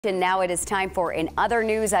And now it is time for In Other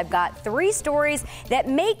News. I've got 3 stories that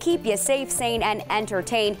may keep you safe, sane, and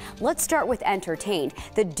entertained. Let's start with entertained.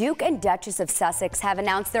 The Duke and Duchess of Sussex have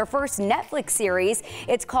announced their first Netflix series.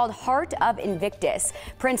 It's called Heart of Invictus.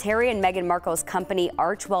 Prince Harry and Meghan Markle's company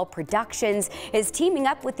Archwell Productions is teaming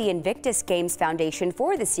up with the Invictus Games Foundation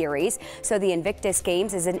for the series. So the Invictus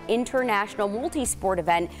Games is an international multi-sport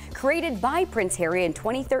event created by Prince Harry in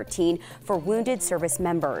 2013 for wounded service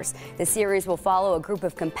members. The series will follow a group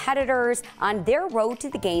of competitors on their road to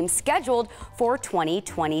the games scheduled for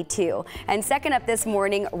 2022. And second up this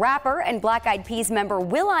morning, rapper and Black Eyed Peas member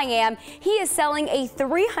will.i.am. He is selling a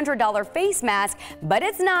 $300 face mask, but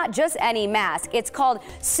it's not just any mask. It's called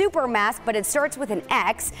Super Mask, but it starts with an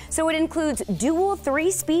X, so it includes dual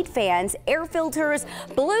 3-speed fans, air filters,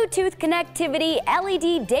 Bluetooth connectivity,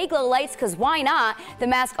 LED day glow lights, because why not? The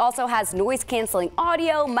mask also has noise canceling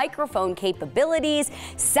audio, microphone capabilities,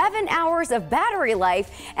 7 hours of battery life,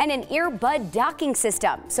 and an earbud docking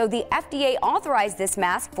system. So the FDA authorized this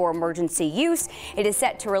mask for emergency use. It is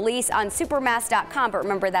set to release on supermask.com, but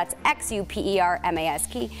remember that's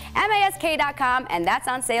supermask.com, and that's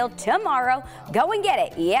on sale tomorrow. Go and get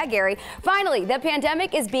it. Yeah, Gary. Finally, the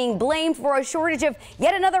pandemic is being blamed for a shortage of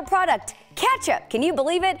yet another product. Ketchup. Can you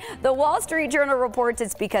believe it? The Wall Street Journal reports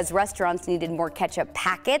it's because restaurants needed more ketchup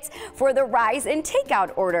packets for the rise in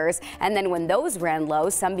takeout orders. And then when those ran low,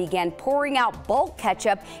 some began pouring out bulk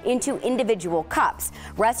ketchup into individual cups.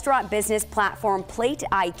 Restaurant business platform Plate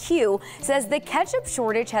IQ says the ketchup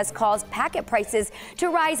shortage has caused packet prices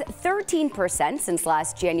to rise 13% since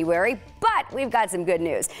last January. But we've got some good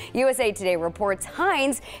news. USA Today reports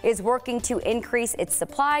Heinz is working to increase its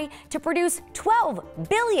supply to produce 12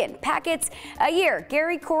 billion packets a year.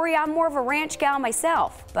 Gary, Corey, I'm more of a ranch gal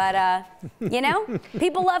myself, but you know,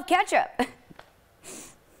 people love ketchup.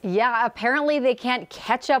 Yeah, apparently they can't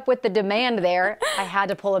catch up with the demand there. I had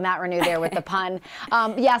to pull a Matt Renew there with the pun.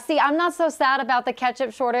 Yeah, see, I'm not so sad about the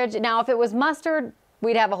ketchup shortage. Now, if it was mustard,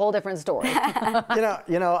 we'd have a whole different story.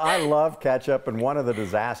 You know, I love ketchup, and one of the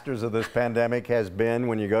disasters of this pandemic has been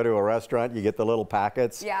when you go to a restaurant, you get the little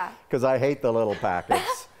packets. Yeah. Because I hate the little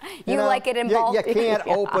packets. You know, like it in bulk? You can't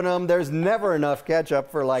open them. There's never enough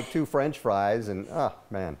ketchup for like 2 French fries, and oh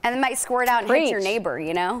man. And it might squirt out and hit your neighbor,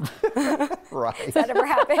 you know? Right. Does that ever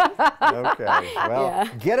happen? Okay. Well,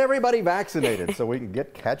 get everybody vaccinated so we can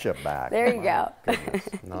get ketchup back. There you go. Goodness.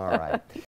 All right.